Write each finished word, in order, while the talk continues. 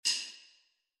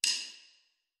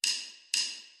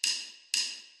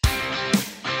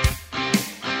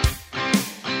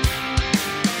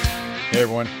Hey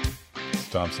everyone, it's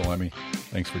Tom Salemi.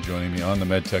 Thanks for joining me on the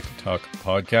MedTech Talk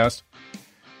podcast.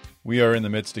 We are in the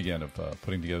midst again of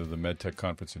putting together the MedTech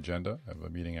conference agenda. I have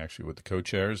a meeting actually with the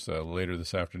co-chairs later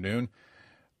this afternoon.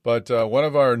 But one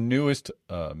of our newest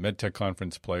MedTech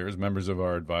conference players, members of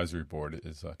our advisory board,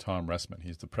 is Tom Ressman.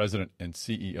 He's the president and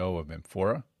CEO of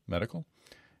Amphora Medical.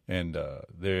 And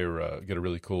they get a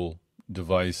really cool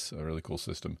device, a really cool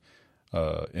system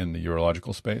in the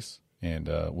urological space. And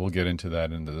we'll get into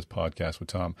that into this podcast with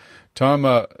Tom. Tom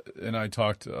and I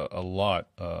talked a lot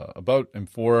about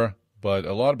Amphora, but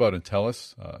a lot about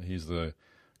Entellus. He's the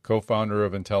co-founder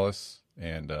of Entellus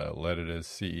and led it as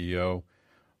CEO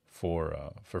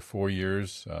for 4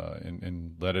 years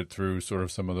and led it through sort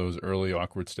of some of those early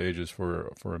awkward stages for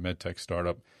a medtech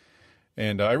startup.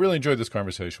 And I really enjoyed this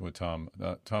conversation with Tom.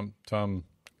 Tom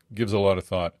gives a lot of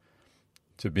thought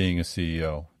to being a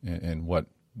CEO and what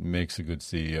makes a good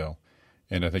CEO.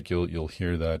 And I think you'll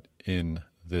hear that in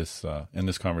this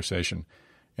conversation.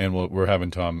 And we're having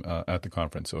Tom at the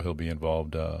conference, so he'll be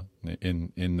involved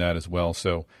in that as well.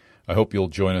 So I hope you'll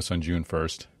join us on June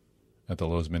 1st at the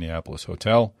Lowe's Minneapolis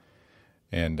Hotel.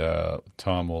 And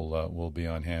Tom will be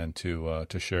on hand to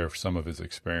share some of his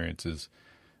experiences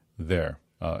there.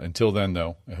 Until then,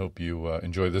 though, I hope you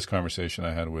enjoy this conversation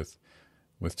I had with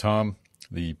Tom,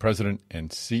 the president and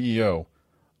CEO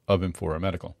of Amphora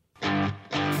Medical.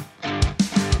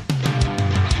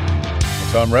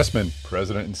 Tom Ressman,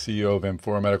 president and CEO of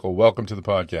Amphora Medical. Welcome to the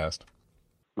podcast.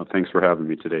 Well, thanks for having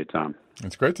me today, Tom.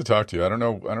 It's great to talk to you. I don't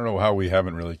know how we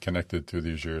haven't really connected through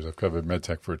these years. I've covered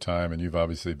medtech for a time, and you've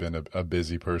obviously been a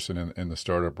busy person in the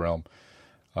startup realm.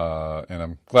 And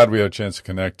I'm glad we had a chance to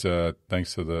connect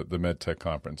thanks to the MedTech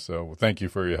conference. So thank you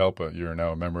for your help. You're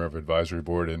now a member of advisory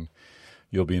board, and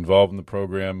you'll be involved in the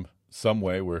program some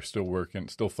way. We're still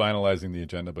finalizing the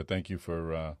agenda, but thank you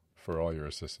for all your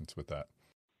assistance with that.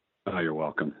 You're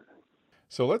welcome.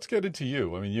 So let's get into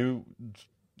you. I mean,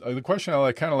 the question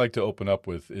I kind of like to open up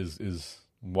with is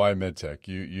why medtech?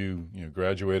 You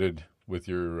graduated with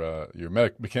your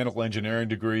mechanical engineering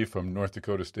degree from North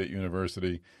Dakota State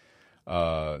University.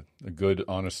 A good,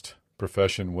 honest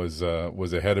profession was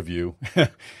ahead of you,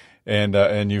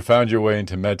 and you found your way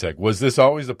into medtech. Was this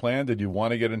always the plan? Did you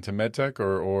want to get into medtech,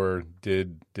 or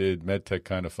did medtech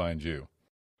kind of find you?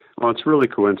 Well, it's really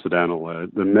coincidental.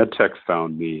 The medtech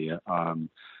found me.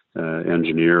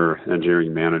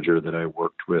 Engineering manager that I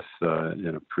worked with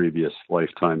in a previous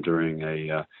lifetime during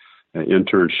an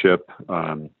internship.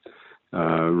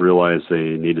 Realized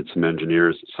they needed some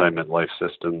engineers at SciMed Life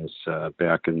Systems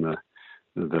back in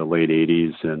the late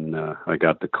 80s, and I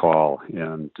got the call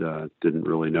and didn't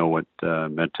really know what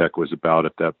medtech was about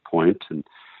at that point, and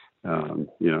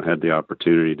had the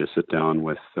opportunity to sit down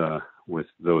with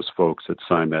those folks at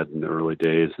SciMed in the early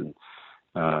days, and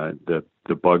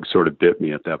the bug sort of bit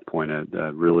me at that point. I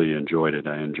really enjoyed it.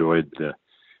 I enjoyed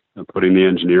putting the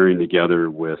engineering together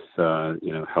with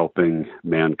helping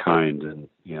mankind, and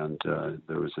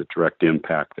there was a direct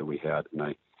impact that we had,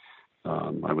 and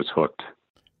I was hooked.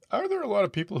 Are there a lot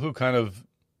of people who kind of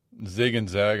zig and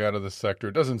zag out of the sector?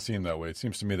 It doesn't seem that way. It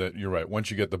seems to me that you're right.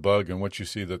 Once you get the bug and once you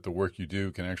see that the work you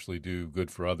do can actually do good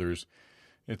for others,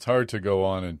 it's hard to go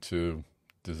on and to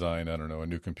design, I don't know, a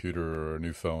new computer or a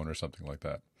new phone or something like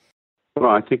that.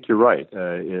 Well, I think you're right.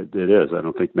 It is. I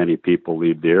don't think many people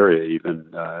leave the area,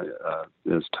 even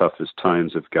as tough as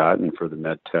times have gotten for the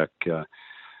medtech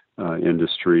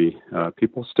industry.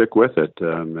 People stick with it,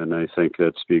 and I think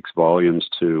that speaks volumes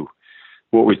to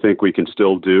what we think we can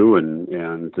still do and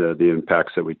the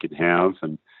impacts that we can have,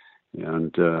 and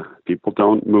people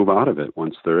don't move out of it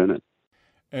once they're in it.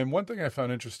 And one thing I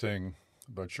found interesting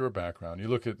about your background, you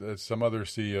look at some other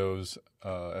CEOs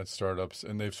at startups,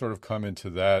 and they've sort of come into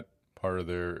that part of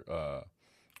their,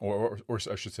 or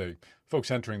I should say, folks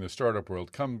entering the startup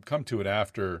world come to it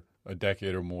after a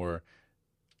decade or more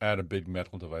at a big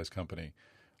medical device company.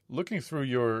 Looking through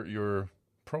your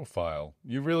profile,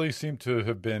 you really seem to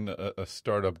have been a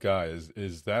startup guy.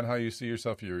 Is that how you see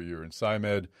yourself? You're in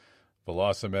SciMed,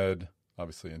 Velocimed,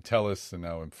 obviously Entellus, and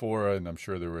now Amphora, and I'm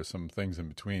sure there were some things in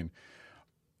between.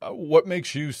 What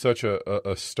makes you such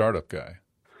a startup guy?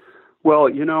 Well,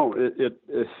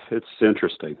 it's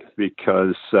interesting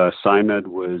because SciMed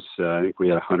was, I think we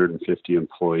had 150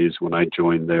 employees when I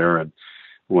joined there, and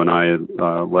when I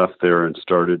left there and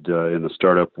started in the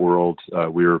startup world,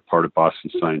 we were part of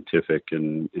Boston Scientific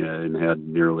and had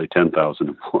nearly 10,000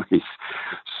 employees.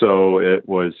 So it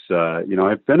was,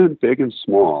 I've been in big and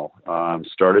small.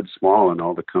 Started small, and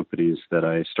all the companies that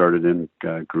I started in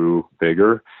grew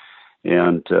bigger.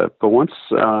 And but once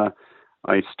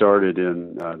I started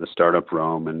in the startup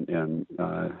realm and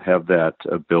have that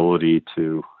ability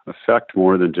to affect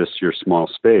more than just your small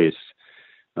space,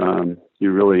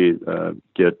 you really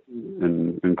get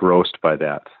engrossed by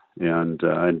that. And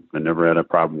I never had a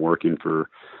problem working for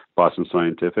Boston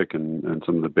Scientific and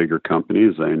some of the bigger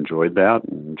companies. I enjoyed that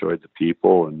and enjoyed the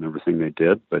people and everything they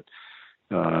did. But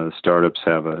startups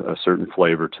have a certain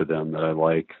flavor to them that I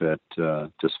like that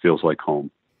just feels like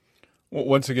home. Well,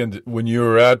 once again, when you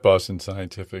were at Boston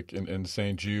Scientific in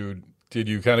St. Jude, did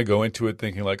you kind of go into it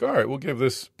thinking like, all right, we'll give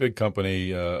this big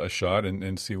company a shot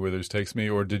and see where this takes me?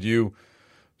 Or did you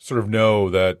sort of know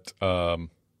that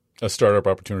a startup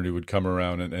opportunity would come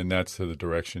around and that's the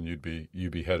direction you'd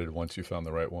be headed once you found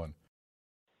the right one?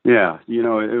 Yeah, it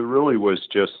really was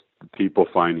just people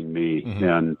finding me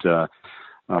and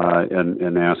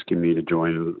asking me to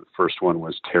join. The first one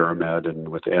was TerraMed and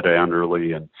with Ed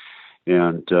Anderle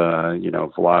and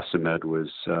Velocimed was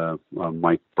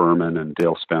Mike Berman and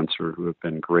Dale Spencer, who have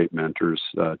been great mentors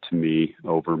to me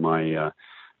over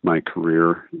my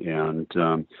career. And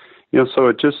so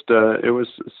it just it was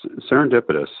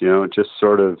serendipitous. It just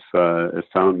sort of it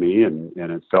found me and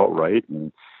it felt right,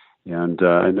 and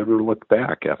I never looked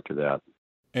back after that.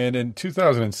 And in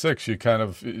 2006, you kind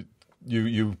of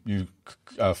you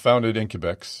founded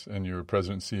Incubex, and you were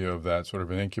president and CEO of that, sort of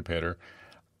an incubator.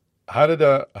 How did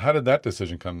that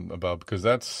decision come about? Because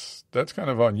that's kind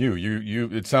of on you. You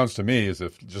it sounds to me as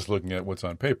if, just looking at what's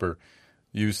on paper,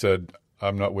 you said,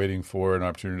 I'm not waiting for an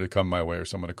opportunity to come my way or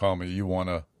someone to call me. You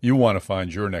wanna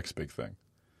find your next big thing.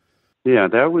 Yeah,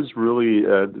 that was really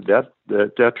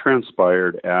that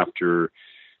transpired after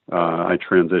I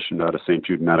transitioned out of St.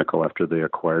 Jude Medical after they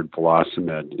acquired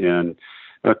Velocimed, and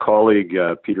a colleague,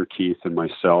 Peter Keith, and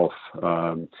myself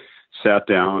sat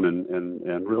down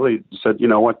and really said, you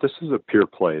know what, this is a peer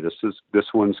play. This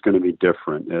one's going to be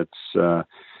different. It's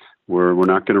we're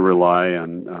not going to rely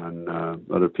on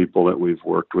other people that we've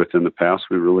worked with in the past.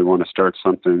 We really want to start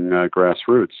something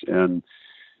grassroots, and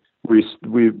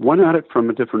we went at it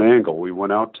from a different angle. We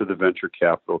went out to the venture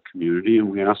capital community and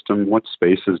we asked them what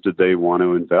spaces did they want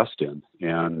to invest in,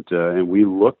 and we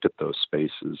looked at those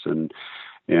spaces and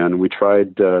we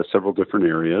tried several different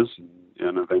areas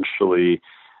and eventually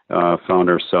found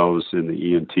ourselves in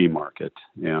the ENT market,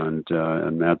 and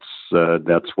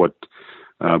that's what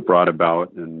brought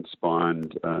about and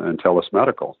spawned Entellus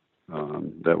Medical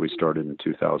that we started in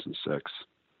 2006.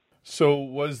 So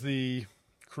was the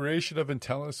creation of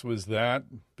Entellus, was that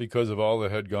because of all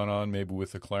that had gone on maybe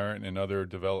with Acclarent and other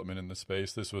development in the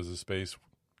space? This was a space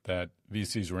that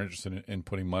VCs were interested in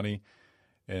putting money,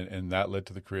 and that led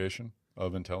to the creation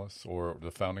of Entellus or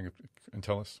the founding of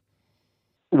Entellus?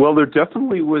 Well, there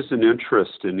definitely was an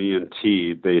interest in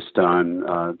ENT based on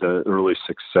the early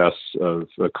success of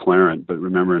Acclarent. But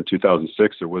remember, in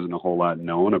 2006, there wasn't a whole lot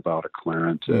known about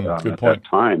Acclarent at that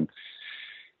time.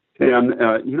 And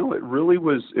it really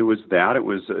was. It was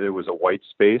a white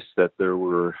space that there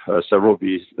were several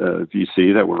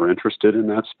VC that were interested in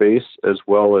that space, as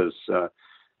well as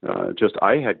just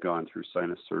I had gone through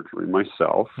sinus surgery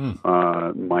myself.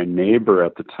 My neighbor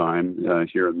at the time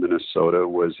here in Minnesota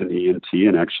was an ENT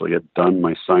and actually had done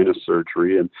my sinus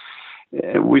surgery. And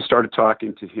we started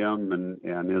talking to him,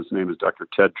 and his name is Dr.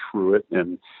 Ted Truitt.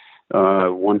 And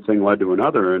one thing led to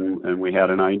another, and we had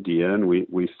an idea, and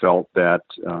we felt that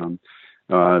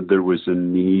there was a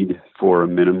need for a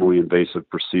minimally invasive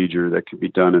procedure that could be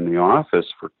done in the office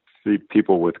for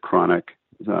people with chronic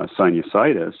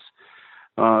sinusitis.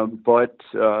 But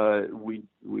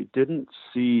we didn't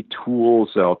see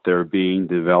tools out there being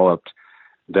developed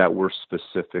that were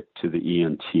specific to the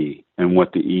ENT and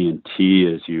what the ENT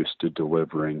is used to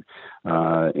delivering,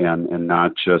 and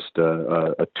not just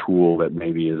a tool that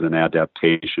maybe is an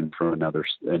adaptation from another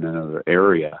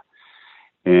area.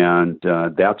 And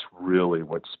that's really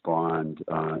what spawned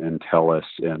Entellus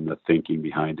and the thinking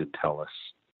behind Entellus.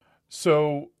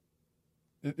 So.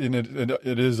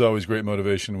 It is always great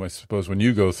motivation, I suppose, when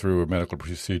you go through a medical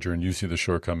procedure and you see the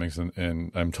shortcomings,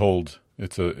 and I'm told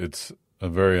it's a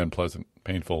very unpleasant,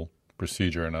 painful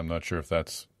procedure, and I'm not sure if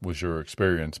was your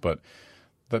experience, but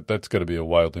that's got to be a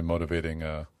wildly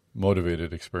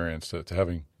motivated experience to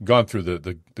having gone through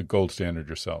the gold standard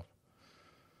yourself.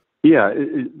 Yeah,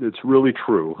 it's really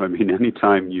true. I mean,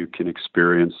 anytime you can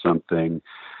experience something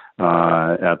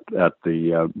at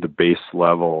the base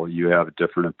level, you have a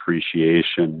different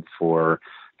appreciation for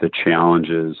the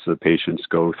challenges the patients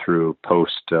go through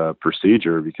post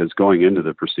procedure, because going into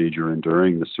the procedure and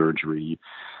during the surgery,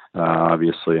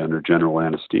 obviously under general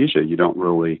anesthesia, you don't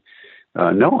really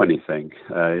know anything.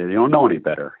 You don't know any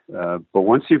better. But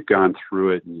once you've gone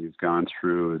through it and you've gone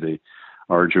through the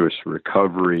arduous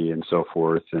recovery and so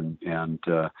forth, and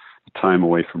time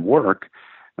away from work,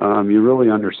 you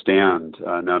really understand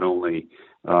not only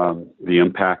the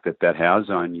impact that has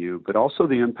on you, but also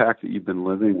the impact that you've been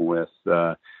living with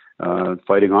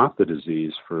fighting off the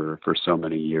disease for so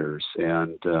many years.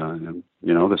 And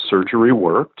the surgery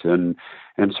worked, and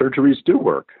surgeries do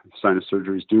work. Sinus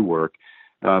surgeries do work,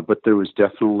 but there was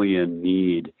definitely a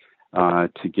need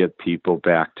to get people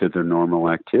back to their normal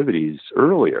activities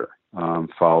earlier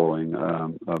following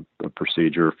a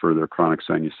procedure for their chronic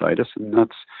sinusitis,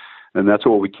 and that's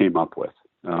what we came up with.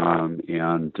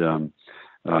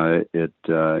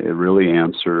 It really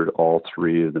answered all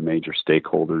three of the major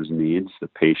stakeholders' needs. The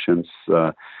patients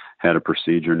had a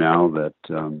procedure now that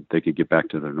they could get back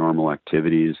to their normal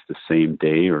activities the same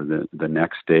day or the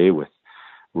next day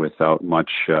without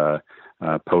much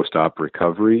post-op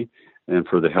recovery. And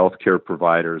for the healthcare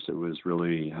providers, it was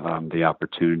really the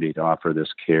opportunity to offer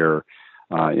this care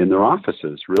in their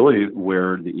offices, really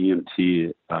where the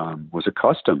EMT was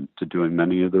accustomed to doing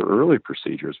many of their early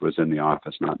procedures, was in the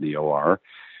office, not in the OR.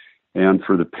 And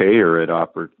for the payer, it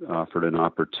offered an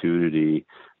opportunity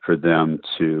for them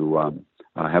to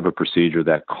have a procedure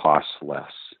that costs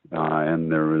less, and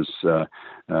there was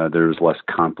less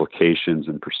complications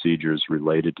and procedures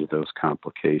related to those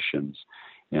complications.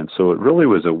 And so it really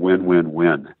was a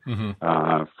win-win-win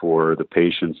for the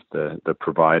patients, the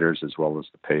providers, as well as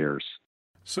the payers.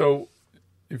 So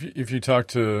if you talk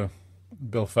to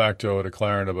Bill Facto at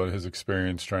Acclarent about his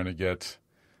experience trying to get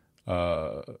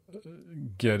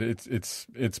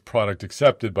its product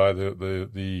accepted by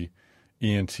the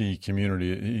ENT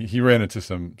community, he ran into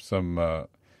some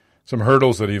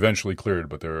hurdles that he eventually cleared,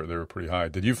 but they were pretty high.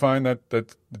 Did you find that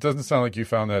it doesn't sound like you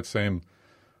found that same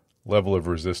level of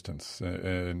resistance?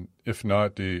 And if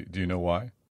not, do you know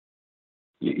why?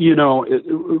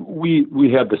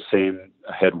 We had the same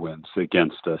headwinds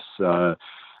against us.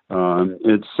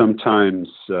 It's sometimes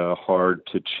hard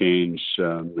to change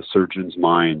the surgeon's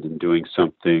mind in doing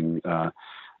something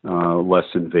less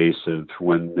invasive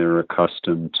when they're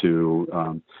accustomed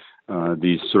to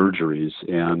these surgeries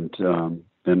and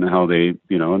how they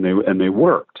and they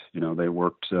worked. They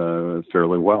worked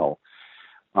fairly well.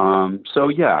 But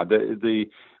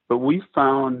we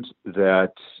found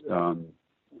that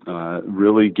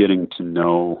really getting to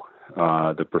know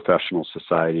the professional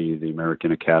society, the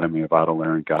American Academy of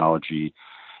Otolaryngology,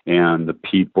 and the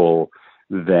people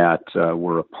that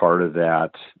were a part of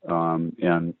that,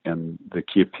 and the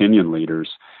key opinion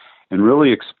leaders, and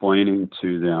really explaining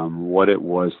to them what it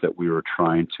was that we were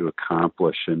trying to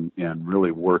accomplish, and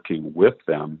really working with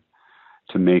them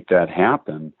to make that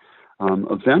happen.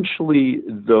 Eventually,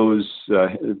 those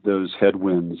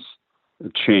headwinds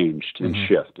changed and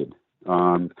shifted.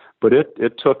 But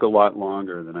it took a lot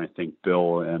longer than I think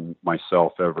Bill and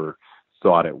myself ever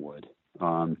thought it would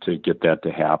to get that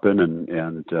to happen,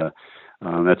 and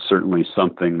that's certainly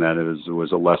something that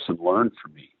was a lesson learned for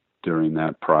me during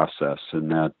that process.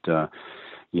 And that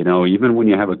even when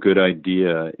you have a good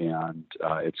idea and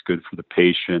it's good for the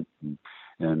patient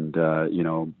and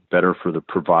better for the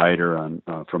provider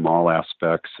from all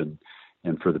aspects and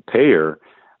for the payer.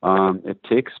 It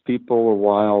takes people a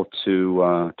while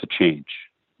to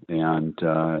change, and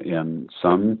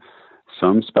some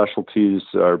specialties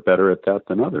are better at that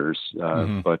than others.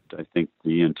 But I think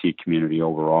the ENT community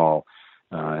overall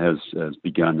has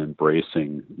begun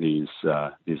embracing these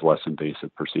less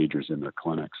invasive procedures in their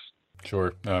clinics.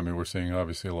 Sure. I mean, we're seeing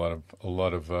obviously a lot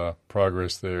of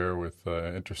progress there with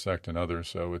Intersect and others.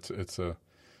 So it's a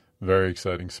very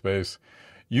exciting space.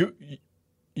 Did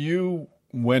you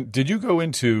go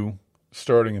into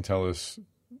starting Entellus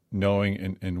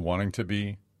knowing and wanting to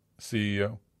be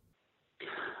CEO?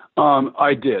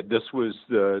 I did. This was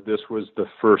the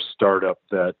first startup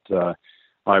that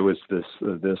I was the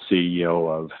CEO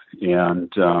of,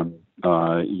 and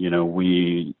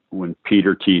when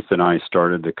Peter Keith and I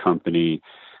started the company,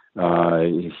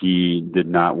 he did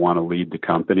not want to lead the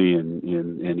company,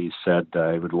 and he said,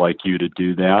 "I would like you to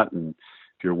do that, and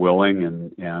if you're willing,"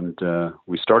 and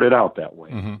we started out that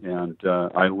way. And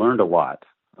I learned a lot.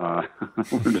 I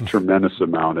learned a tremendous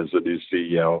amount as a new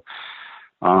CEO.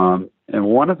 And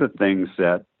one of the things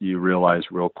that you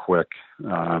realize real quick,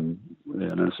 and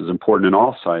this is important in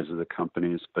all sizes of the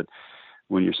companies, but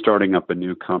when you're starting up a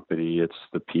new company, it's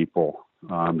the people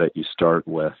that you start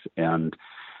with. And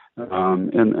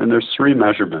there's three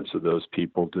measurements of those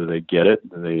people. Do they get it?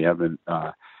 Do they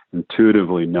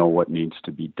intuitively know what needs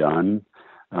to be done?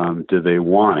 Do they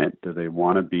want it? Do they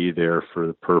want to be there for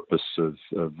the purpose of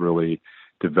really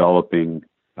developing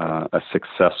a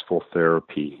successful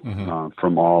therapy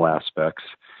from all aspects?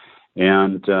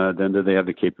 And then do they have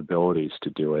the capabilities to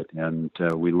do it? And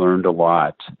we learned a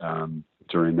lot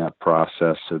during that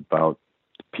process about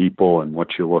people and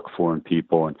what you look for in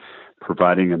people and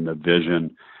providing them the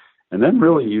vision, and then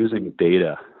really using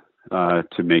data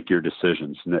to make your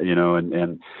decisions,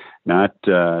 and not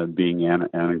being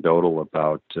anecdotal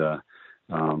about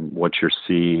what you're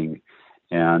seeing,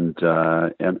 and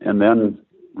then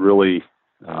really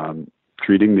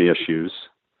treating the issues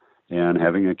and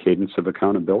having a cadence of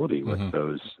accountability with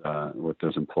those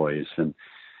employees. And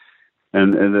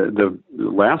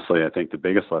lastly, I think the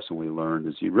biggest lesson we learned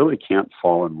is you really can't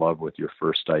fall in love with your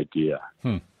first idea.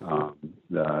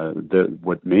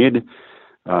 What made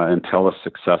Entellus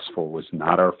successful was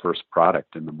not our first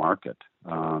product in the market.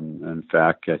 In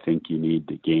fact, I think you need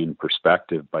to gain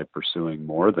perspective by pursuing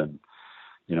more than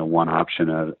one option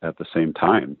at the same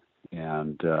time.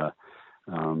 And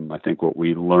I think what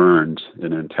we learned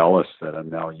in Entellus that I'm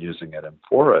now using at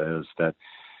Amphora is that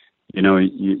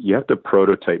you have to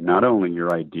prototype not only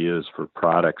your ideas for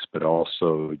products, but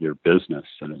also your business.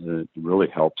 And it really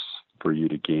helps for you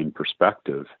to gain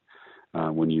perspective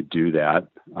when you do that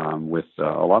with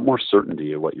a lot more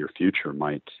certainty of what your future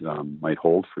might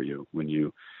hold for you when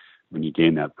you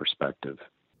gain that perspective.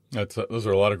 Those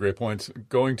are a lot of great points.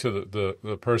 Going to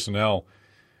the personnel,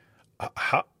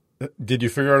 how did you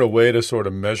figure out a way to sort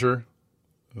of measure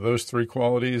those three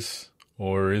qualities,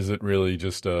 or is it really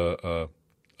just a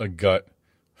gut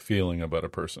feeling about a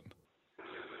person?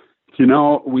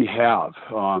 We have.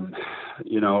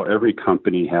 Every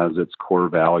company has its core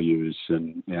values,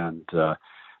 and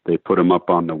they put them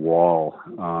up on the wall.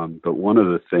 But one of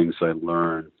the things I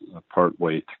learned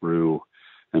partway through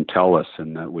Entellus,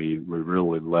 and that we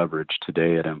really leverage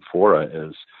today at Amphora,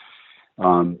 is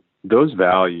those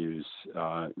values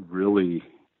really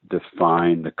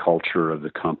define the culture of the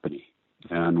company.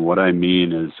 And what I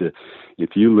mean is that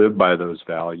if you live by those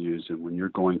values, and when you're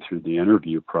going through the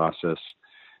interview process,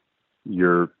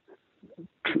 you're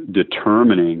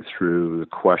determining through the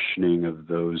questioning of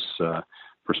those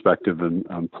prospective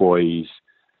employees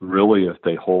really if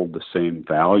they hold the same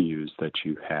values that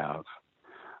you have.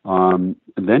 And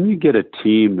then you get a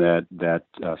team that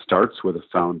starts with a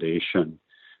foundation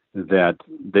that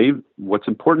what's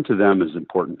important to them is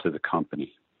important to the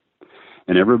company.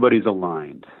 And everybody's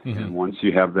aligned. And once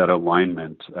you have that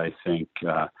alignment, I think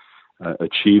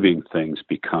achieving things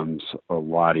becomes a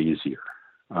lot easier.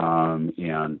 And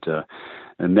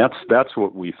that's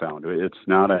what we found.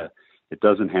 It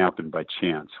doesn't happen by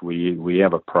chance. We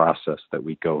have a process that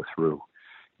we go through,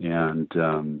 and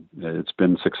it's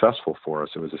been successful for us.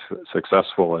 It was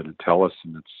successful at Entellus,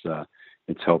 and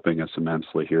it's helping us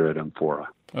immensely here at Amphora.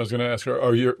 I was going to ask,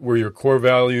 were your core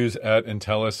values at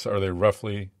Entellus, are they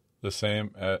roughly the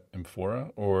same at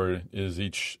Amphora, or is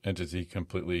each entity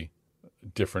completely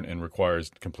different and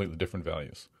requires completely different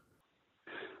values?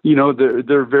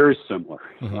 They're very similar.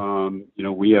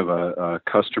 We have a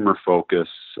customer focus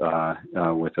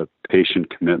with a patient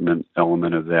commitment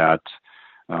element of that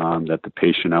the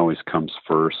patient always comes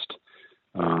first,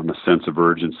 a sense of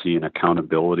urgency and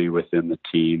accountability within the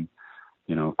team,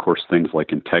 of course, things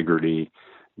like integrity,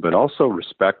 but also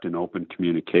respect and open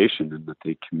communication, and that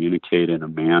they communicate in a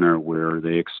manner where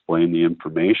they explain the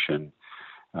information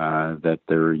that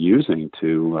they're using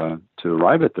to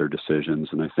arrive at their decisions.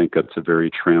 And I think that's a very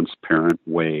transparent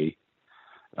way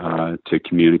to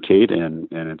communicate, and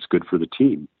it's good for the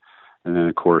team. And then,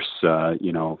 of course, a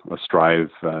strive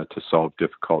to solve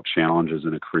difficult challenges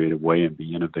in a creative way and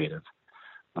be innovative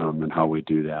in how we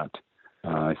do that.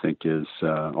 I think is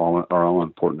all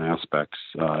important aspects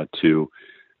to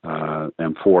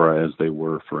Amphora as they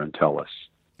were for Entellus.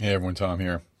 Hey, everyone, Tom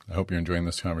here. I hope you're enjoying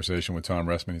this conversation with Tom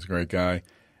Ressman. He's a great guy.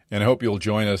 And I hope you'll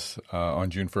join us on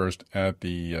June 1st at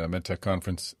the MedTech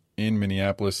Conference in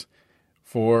Minneapolis.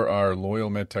 For our loyal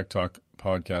MedTech Talk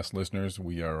podcast listeners,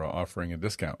 we are offering a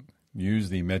discount. Use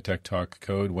the MedTech Talk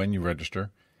code when you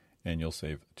register, and you'll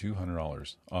save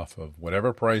 $200 off of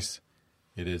whatever price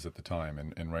it is at the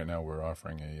time. And right now we're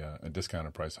offering a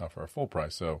discounted price off our full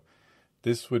price. So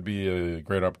this would be a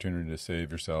great opportunity to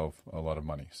save yourself a lot of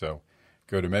money. So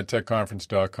go to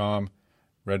medtechconference.com.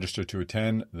 Register to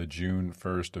attend the June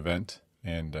 1st event,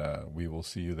 and we will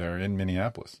see you there in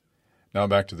Minneapolis. Now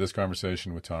back to this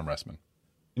conversation with Tom Ressman.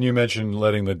 You mentioned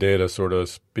letting the data sort of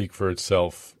speak for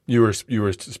itself. You were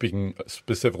speaking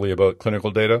specifically about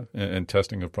clinical data and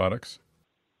testing of products?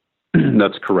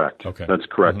 That's correct. Okay. That's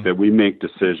correct, that we make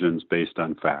decisions based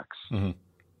on facts. Oh,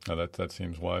 that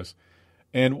seems wise.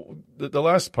 And the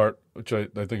last part, which I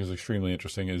think is extremely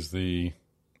interesting, is the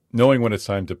knowing when it's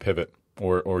time to pivot.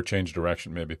 Or change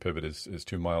direction. Maybe pivot is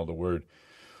too mild a word.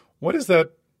 What is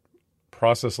that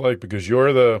process like? Because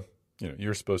you're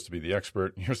supposed to be the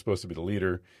expert, you're supposed to be the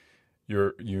leader,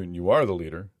 you are the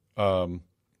leader.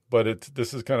 But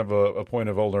this is kind of a point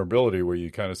of vulnerability where you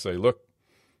kind of say, look,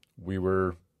 we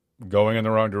were going in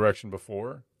the wrong direction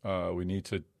before. We need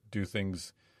to do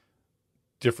things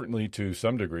differently to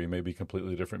some degree, maybe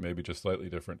completely different, maybe just slightly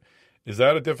different. Is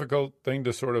that a difficult thing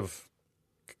to sort of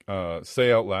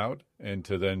say out loud and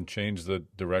to then change the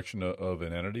direction of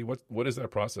an entity? What is that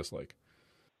process like?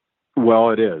 Well,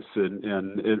 it is,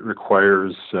 and it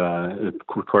requires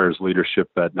leadership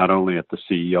at not only at the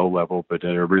CEO level, but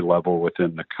at every level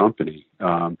within the company.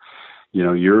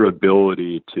 Your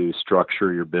ability to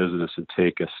structure your business and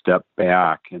take a step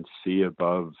back and see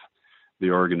above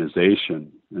the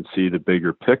organization and see the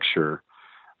bigger picture.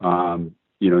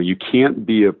 You can't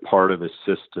be a part of a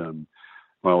system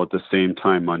while at the same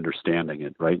time understanding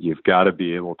it, right? You've got to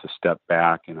be able to step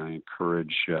back, and I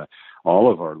encourage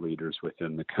all of our leaders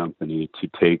within the company to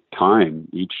take time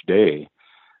each day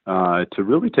to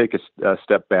really take a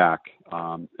step back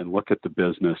and look at the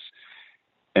business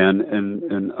and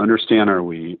understand, are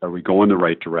we going the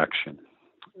right direction?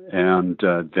 And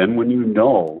then when you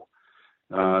know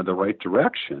the right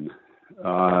direction,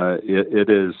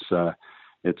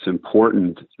 it's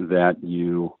important that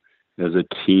you, as a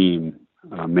team,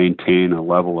 maintain a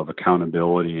level of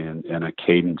accountability and a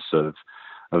cadence of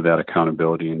that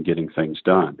accountability and getting things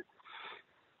done.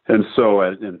 And so,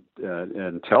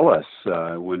 and tell us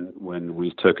when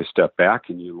we took a step back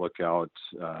and you look out,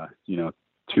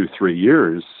 2-3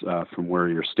 years from where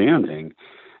you're standing,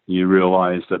 you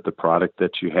realize that the product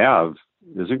that you have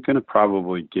isn't going to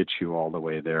probably get you all the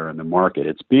way there in the market.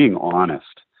 It's being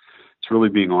honest. It's really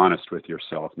being honest with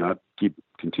yourself, not keep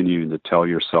continuing to tell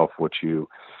yourself what you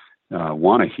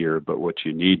want to hear, but what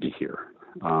you need to hear,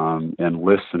 and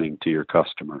listening to your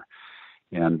customer.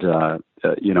 And,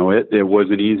 it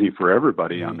wasn't easy for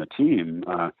everybody on the team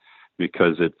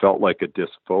because it felt like a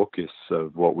disfocus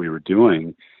of what we were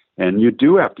doing. And you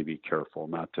do have to be careful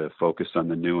not to focus on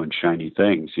the new and shiny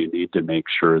things. You need to make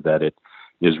sure that it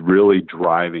is really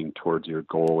driving towards your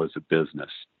goal as a business.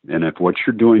 And if what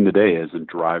you're doing today isn't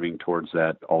driving towards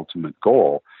that ultimate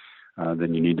goal,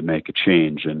 then you need to make a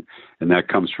change. And that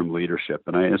comes from leadership.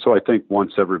 And so I think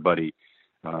once everybody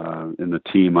in the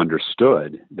team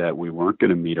understood that we weren't going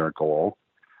to meet our goal,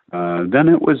 then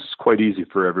it was quite easy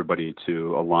for everybody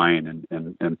to align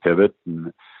and pivot in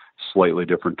a slightly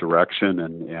different direction.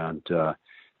 And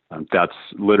that's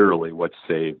literally what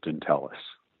saved Intellis.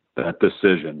 That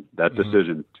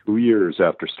decision 2 years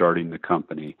after starting the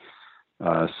company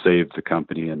saved the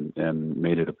company and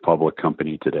made it a public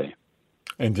company today.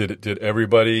 And did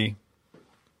everybody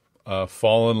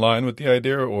fall in line with the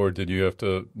idea, or did you have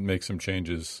to make some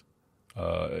changes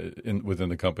within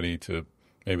the company to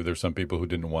maybe there's some people who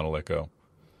didn't want to let go?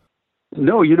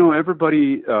 No,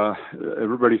 everybody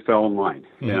fell in line,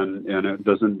 and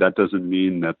that doesn't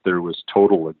mean that there was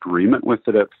total agreement with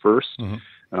it at first.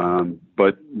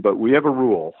 But we have a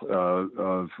rule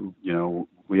of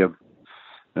we have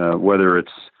whether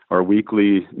it's our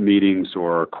weekly meetings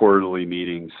or our quarterly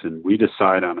meetings, and we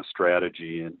decide on a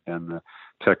strategy and the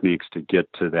techniques to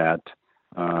get to that,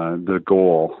 the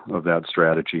goal of that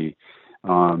strategy.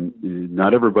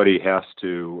 Not everybody has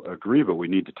to agree, but we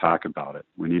need to talk about it.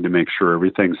 We need to make sure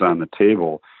everything's on the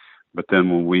table. But then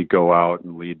when we go out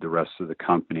and lead the rest of the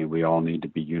company, we all need to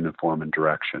be uniform in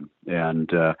direction. And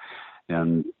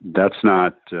that's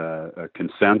not a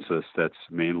consensus. That's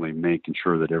mainly making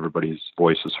sure that everybody's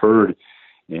voice is heard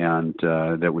and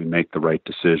that we make the right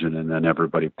decision, and then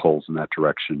everybody pulls in that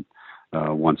direction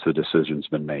once the decision's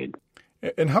been made.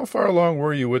 And how far along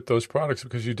were you with those products?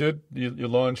 Because you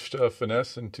launched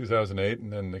Finesse in 2008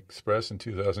 and then Express in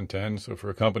 2010. So for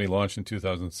a company launched in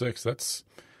 2006, it's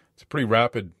a pretty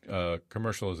rapid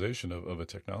commercialization of a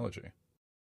technology.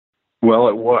 Well,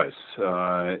 it was.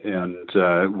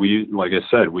 And we, like I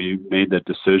said, we made that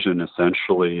decision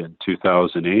essentially in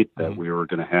 2008 that we were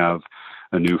going to have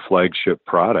a new flagship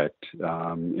product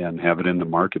and have it in the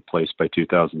marketplace by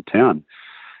 2010.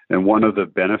 And one of the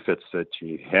benefits that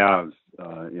you have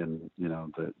in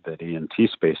the ENT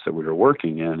space that we were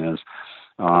working in is,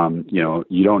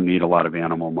 you don't need a lot of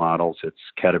animal models. It's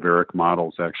cadaveric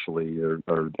models actually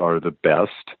are the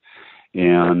best.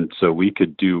 And so we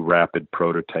could do rapid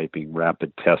prototyping,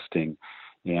 rapid testing,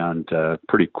 and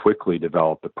pretty quickly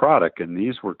develop the product. And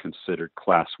these were considered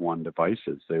Class 1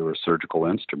 devices. They were surgical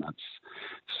instruments.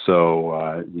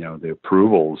 So, the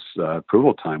approval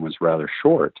time was rather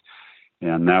short.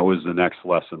 And that was the next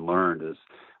lesson learned is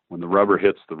when the rubber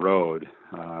hits the road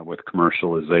with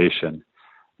commercialization,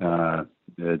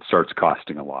 it starts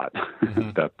costing a lot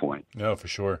at that point. No, for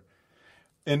sure.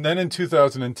 And then in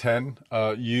 2010,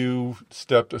 you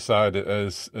stepped aside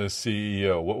as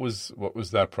CEO. What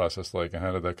was that process like, and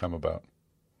how did that come about?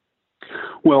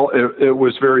 Well, it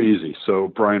was very easy. So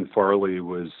Brian Farley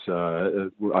was,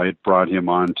 I had brought him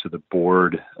on to the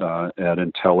board at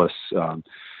Intellis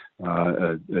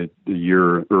a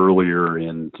year earlier,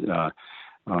 and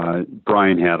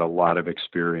Brian had a lot of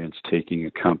experience taking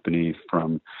a company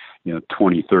from,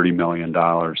 $20-30 million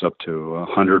up to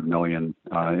 $100 million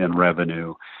in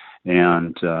revenue,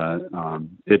 and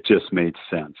it just made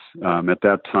sense. At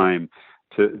that time,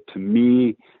 to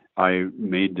me, I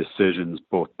made decisions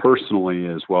both personally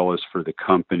as well as for the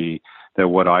company that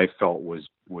what I felt was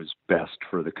best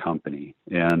for the company,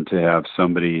 and to have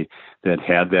somebody that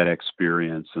had that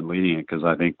experience in leading it, because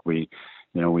I think we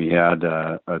had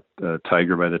a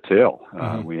tiger by the tail.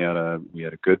 Mm-hmm. We had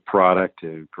a good product,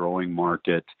 a growing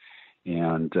market,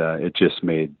 and it just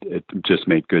made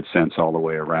good sense all the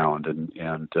way around.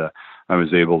 And I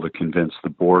was able to convince the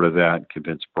board of that,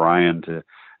 convince Brian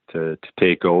to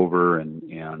take over, and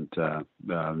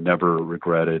never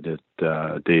regretted it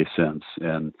a day since.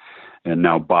 And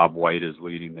now Bob White is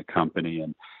leading the company,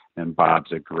 and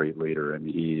Bob's a great leader. I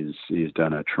mean, he's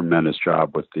done a tremendous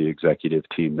job with the executive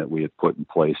team that we have put in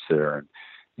place there,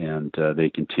 and they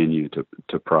continue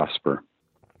to prosper.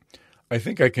 I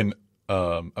think I can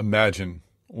imagine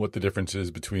what the difference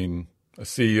is between a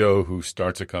CEO who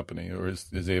starts a company or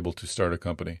is able to start a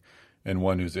company and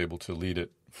one who's able to lead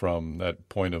it from that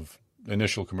point of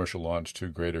initial commercial launch to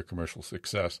greater commercial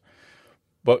success.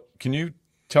 But can you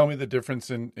tell me the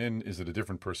difference in is it a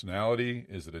different personality?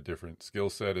 Is it a different skill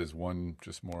set? Is one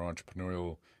just more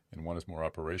entrepreneurial and one is more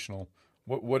operational?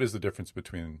 What is the difference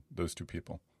between those two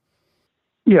people?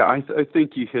 Yeah, I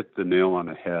think you hit the nail on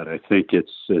the head. I think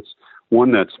it's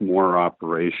one that's more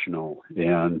operational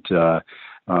and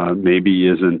maybe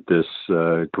isn't this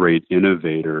great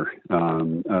innovator,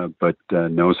 but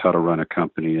knows how to run a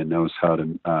company and knows how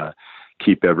to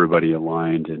keep everybody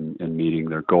aligned and meeting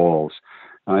their goals.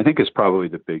 I think it's probably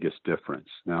the biggest difference.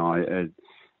 Now,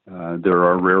 there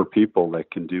are rare people that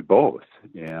can do both,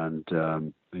 and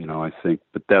I think,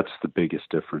 but that's the biggest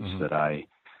difference mm-hmm. that I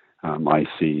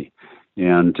see.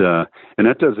 And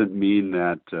that doesn't mean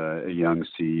that a young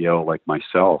CEO like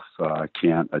myself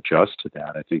can't adjust to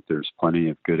that. I think there's plenty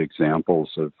of good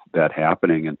examples of that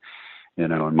happening. And,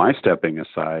 and my stepping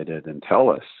aside at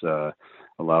Intellis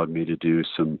allowed me to do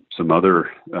some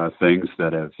other things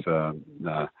that have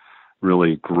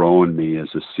really grown me as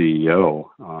a CEO.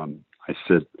 I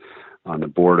sit on the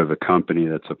board of a company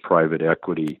that's a private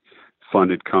equity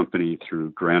funded company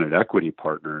through Granite Equity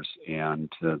Partners,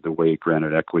 and the way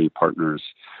Granite Equity Partners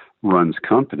runs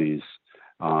companies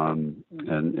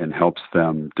and helps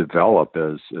them develop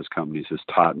as companies has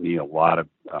taught me a lot of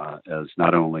as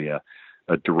not only a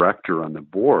director on the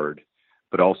board,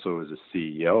 but also as a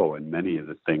CEO. And many of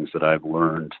the things that I've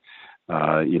learned,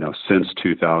 since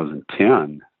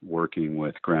 2010, working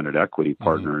with Granite Equity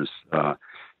Partners,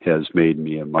 has made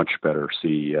me a much better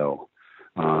CEO.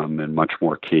 And much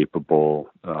more capable,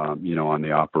 on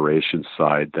the operations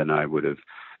side than I would have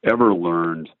ever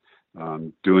learned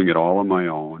doing it all on my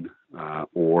own,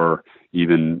 or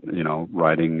even,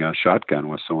 riding a shotgun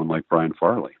with someone like Brian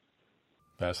Farley.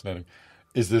 Fascinating.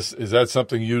 Is that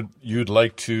something you'd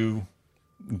like to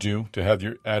do, to have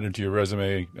added to your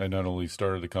resume? I not only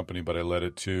started the company, but I led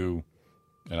it to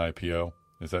an IPO.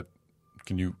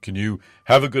 Can you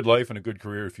have a good life and a good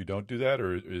career if you don't do that,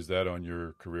 or is that on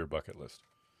your career bucket list?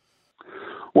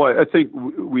 Well, I think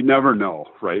we never know,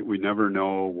 right? We never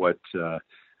know what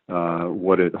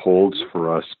it holds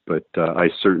for us, but I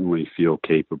certainly feel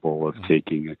capable of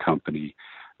taking a company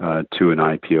to an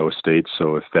IPO state.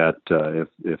 So if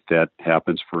that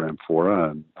happens for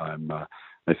Amphora,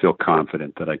 I feel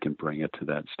confident that I can bring it to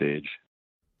that stage.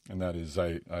 And that is,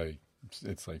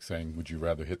 it's like saying, would you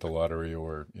rather hit the lottery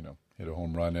or, hit a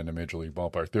home run in a major league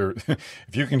ballpark?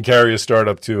 If you can carry a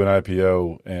startup to an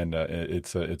IPO, and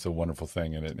it's a wonderful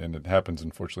thing, and it happens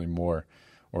unfortunately more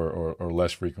or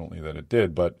less frequently than it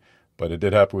did, but it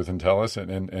did happen with Intellis,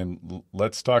 and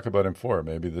let's talk about Amphora.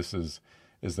 Maybe this is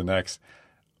the next.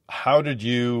 How did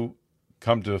you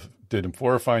did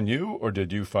Amphora find you, or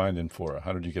did you find Amphora?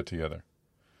 How did you get together?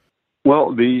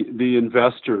 Well, the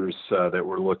investors that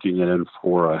were looking at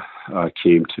Amphora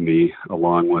came to me,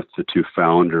 along with the two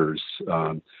founders,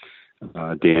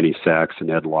 Danny Sachs and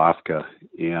Ed Lofka,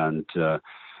 and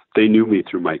they knew me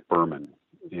through Mike Berman.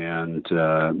 And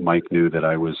Mike knew that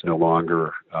I was no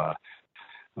longer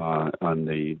on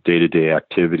the day-to-day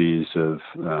activities of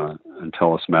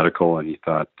Intellis Medical, and he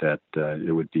thought that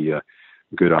it would be a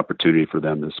good opportunity for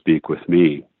them to speak with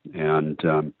me. And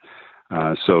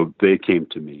So they came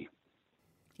to me.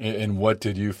 And what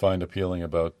did you find appealing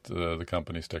about the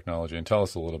company's technology? And tell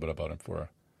us a little bit about Amphora.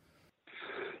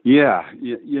 Yeah,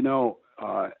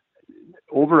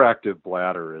 overactive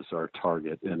bladder is our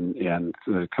target, and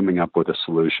coming up with a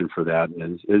solution for that.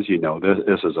 And as you know,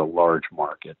 this is a large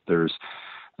market. There's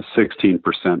a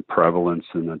 16% prevalence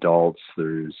in adults.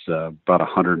 There's about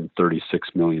 136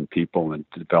 million people in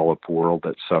the developed world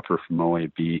that suffer from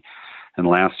OAB. And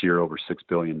last year, over $6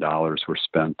 billion were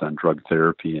spent on drug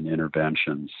therapy and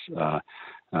interventions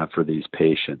for these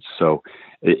patients. So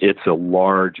it's a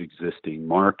large existing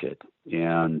market.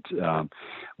 And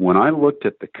when I looked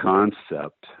at the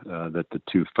concept that the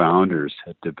two founders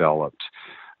had developed,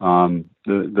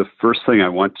 the first thing I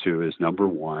went to is, number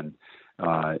one,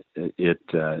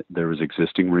 there was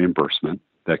existing reimbursement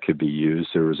that could be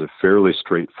used. There was a fairly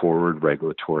straightforward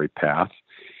regulatory path.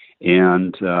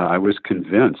 And I was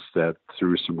convinced that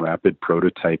through some rapid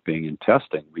prototyping and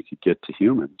testing, we could get to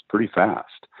humans pretty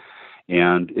fast.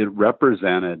 And it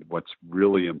represented what's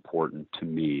really important to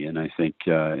me, and I think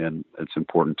and it's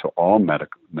important to all med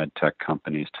tech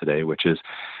companies today, which is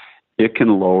it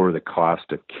can lower the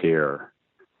cost of care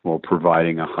while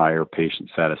providing a higher patient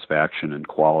satisfaction and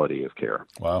quality of care.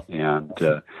 Wow. And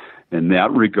in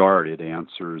that regard, it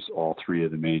answers all three of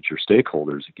the major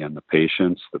stakeholders, again, the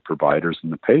patients, the providers,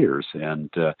 and the payers. And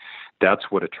that's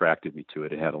what attracted me to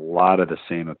it. It had a lot of the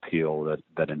same appeal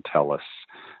that Intellis's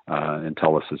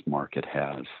market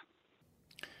has.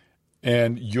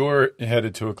 And you're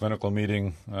headed to a clinical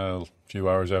meeting a few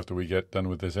hours after we get done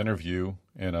with this interview.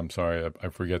 And I'm sorry, I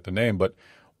forget the name, but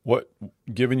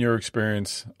given your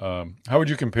experience, how would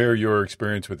you compare your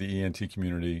experience with the ENT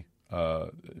community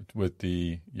with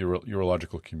the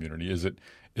urological community? Is it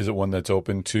one that's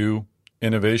open to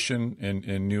innovation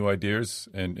and new ideas,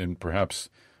 and perhaps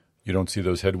you don't see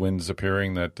those headwinds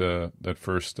appearing that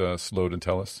first slowed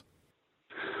Intellis?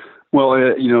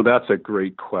 Well, that's a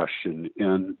great question,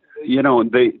 and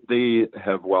they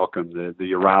have welcomed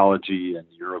the urology and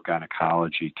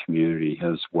urogynecology community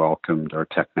has welcomed our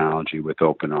technology with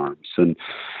open arms, and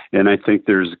I think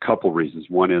there's a couple reasons.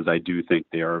 One is I do think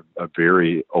they are a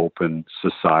very open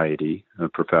society, a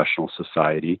professional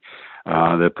society.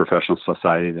 The professional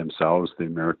society themselves, the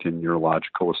American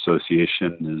Urological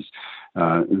Association, is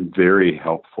very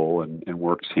helpful and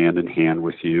works hand in hand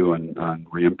with you on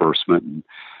reimbursement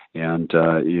and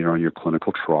your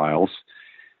clinical trials.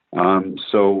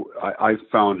 So I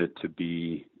found it to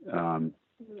be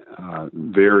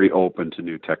very open to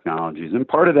new technologies, and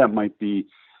part of that might be,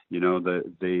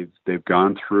 they've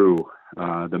gone through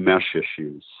the mesh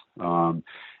issues.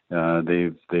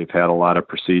 They've had a lot of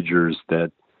procedures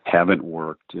that haven't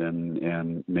worked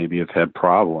and maybe have had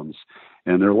problems,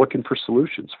 and they're looking for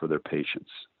solutions for their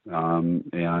patients. They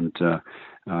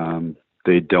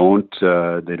don't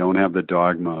have the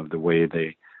dogma of the way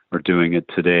they are doing it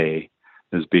today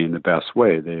as being the best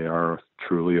way. They are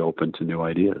truly open to new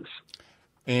ideas.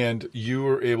 And you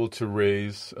were able to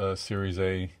raise Series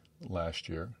A last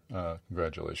year.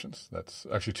 Congratulations. That's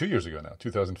actually 2 years ago now,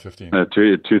 2015.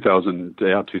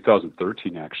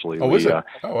 2013 actually. Oh, was it?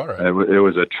 Oh, all right. It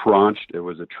was a tranche deal.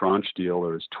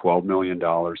 There was $12 million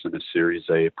in a Series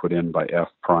A put in by F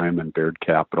Prime and Baird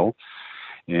Capital.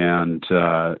 And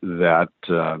that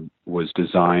was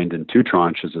designed in two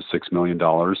tranches of $6 million.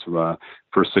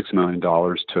 First $6 million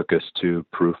took us to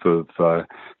proof of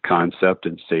concept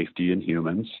and safety in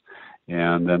humans.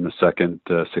 And then the second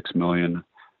 $6 million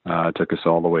took us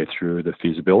all the way through the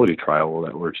feasibility trial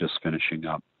that we're just finishing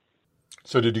up.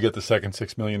 So did you get the second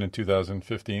 $6 million in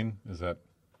 2015? Is that?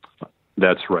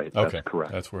 That's right. Okay. That's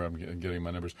correct. That's where I'm getting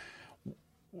my numbers.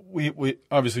 We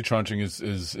obviously tranching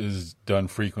is done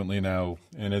frequently now,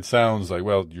 and it sounds like,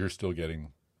 well, you're still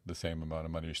getting the same amount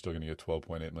of money. You're still going to get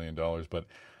 $12.8 million. But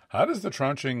how does the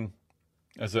tranching,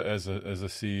 as a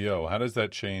CEO, how does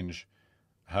that change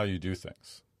how you do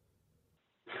things?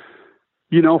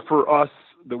 For us,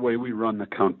 the way we run the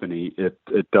company, it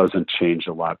doesn't change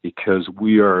a lot because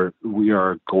we are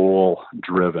goal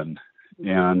driven,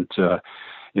 and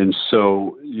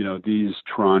so, these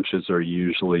tranches are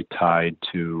usually tied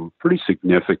to pretty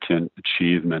significant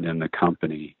achievement in the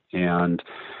company. And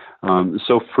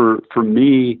so for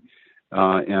me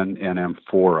and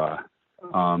Amphora,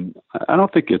 I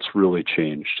don't think it's really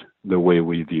changed the way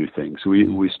we view things.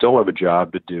 We still have a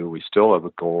job to do. We still have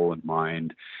a goal in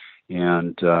mind.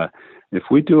 And if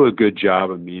we do a good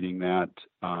job of meeting that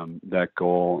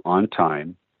goal on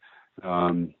time,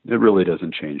 it really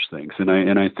doesn't change things.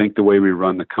 And I think the way we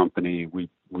run the company,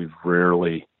 we've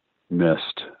rarely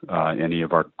missed any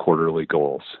of our quarterly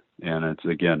goals. And it's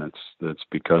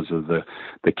because of the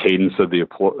cadence of the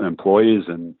employees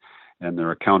and and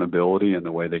their accountability and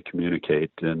the way they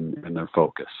communicate and their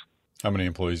focus. How many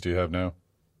employees do you have now?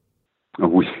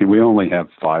 We only have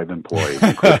 5 employees,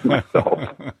 including myself,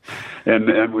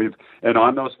 and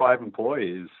on those 5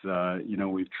 employees,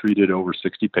 we've treated over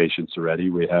 60 patients already.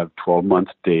 We have 12-month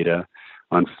data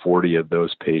on 40 of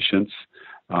those patients,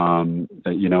 with on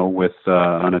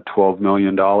a $12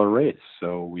 million raise.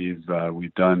 So we've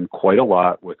done quite a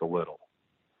lot with a little.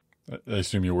 I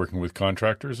assume you're working with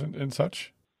contractors and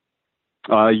such?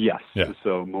 Yes. Yeah.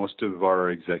 So most of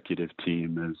our executive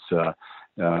team is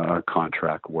our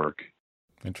contract work.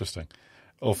 Interesting.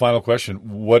 Well, final question.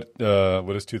 What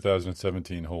does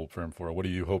 2017 hold for Infora? What do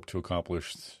you hope to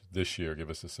accomplish this year? Give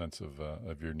us a sense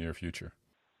of your near future.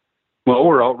 Well,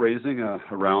 we're out raising a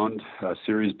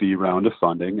Series B round of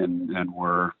funding, and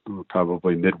we're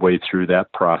probably midway through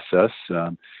that process.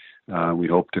 We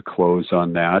hope to close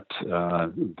on that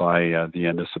by the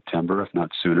end of September, if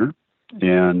not sooner.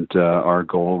 And our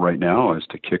goal right now is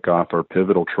to kick off our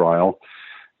pivotal trial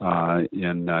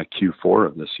in Q4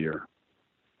 of this year.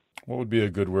 What would be a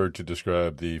good word to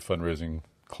describe the fundraising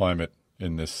climate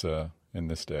in this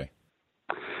day?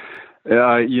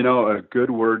 A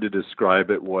good word to describe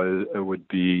it would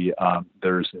be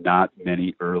there's not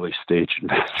many early stage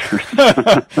investors.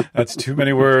 That's too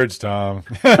many words, Tom.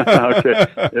 Okay,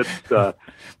 but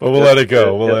we'll let it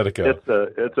go. Let it go.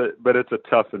 But it's a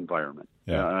tough environment.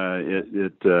 Yeah.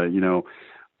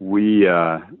 We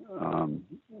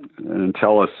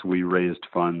Entellus, we raised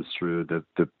funds through the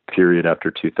period after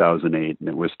 2008, and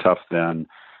it was tough then.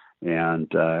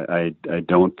 And I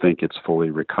don't think it's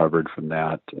fully recovered from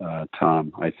that,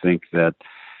 Tom. I think that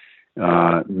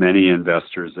many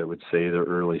investors that would say they're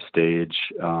early stage,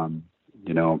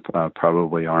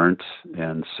 probably aren't.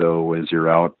 And so as you're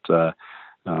out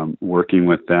working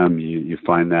with them, you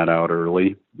find that out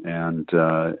early.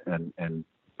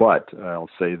 But I'll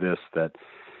say this, that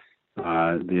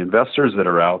the investors that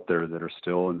are out there that are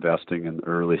still investing in the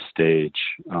early stage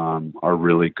are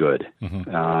really good.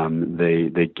 Mm-hmm.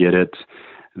 They get it.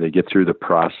 They get through the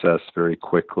process very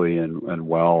quickly and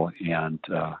well, and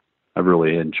I've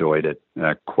really enjoyed it.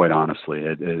 Quite honestly,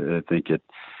 I think it.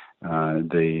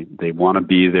 They want to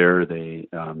be there. They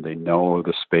know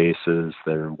the spaces.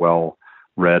 They're well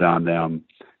read on them,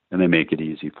 and they make it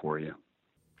easy for you.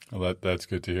 Well, that's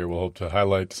good to hear. We'll hope to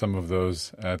highlight some of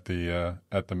those at the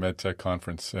MedTech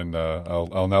conference, and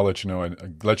I'll now let you know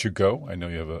and let you go. I know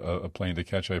you have a plane to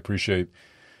catch. I appreciate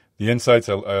the insights.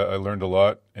 I learned a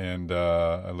lot, and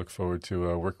I look forward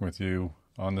to working with you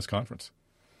on this conference.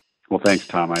 Well, thanks,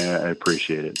 Tom. I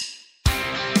appreciate it.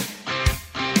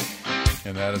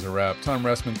 And that is a wrap. Tom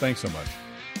Ressman, thanks so much.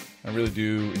 I really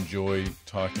do enjoy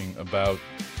talking about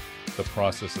the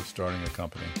process of starting a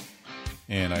company.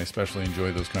 And I especially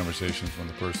enjoy those conversations when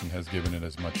the person has given it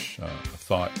as much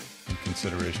thought and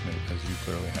consideration as you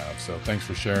clearly have. So thanks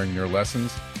for sharing your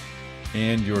lessons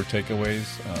and your takeaways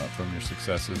from your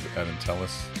successes at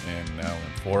Entellus and now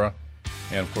Infora.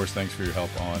 And of course, thanks for your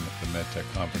help on the MedTech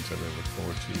conference. I really look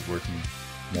forward to working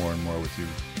more and more with you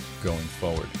going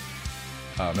forward.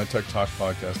 MedTech Talk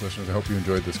podcast listeners, I hope you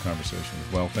enjoyed this conversation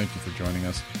as well. Thank you for joining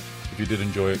us. If you did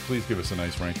enjoy it, please give us a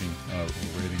nice ranking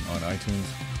rating on iTunes.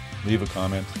 Leave a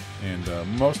comment, and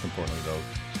most importantly, though,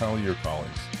 tell your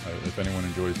colleagues. If anyone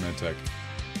enjoys MedTech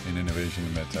and innovation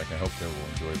in MedTech, I hope they will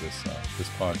enjoy this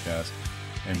podcast,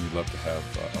 and we'd love to have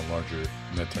a larger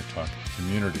MedTech Talk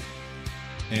community.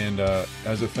 And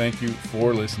as a thank you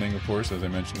for listening, of course, as I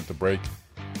mentioned at the break,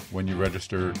 when you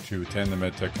register to attend the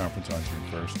MedTech conference on June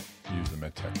 1st, use the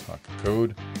MedTech Talk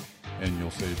code, and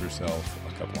you'll save yourself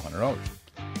a couple $100.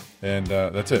 And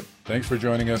that's it. Thanks for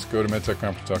joining us. Go to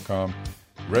medtechconference.com.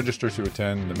 Register to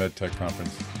attend the MedTech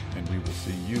conference, and we will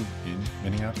see you in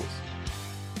Minneapolis.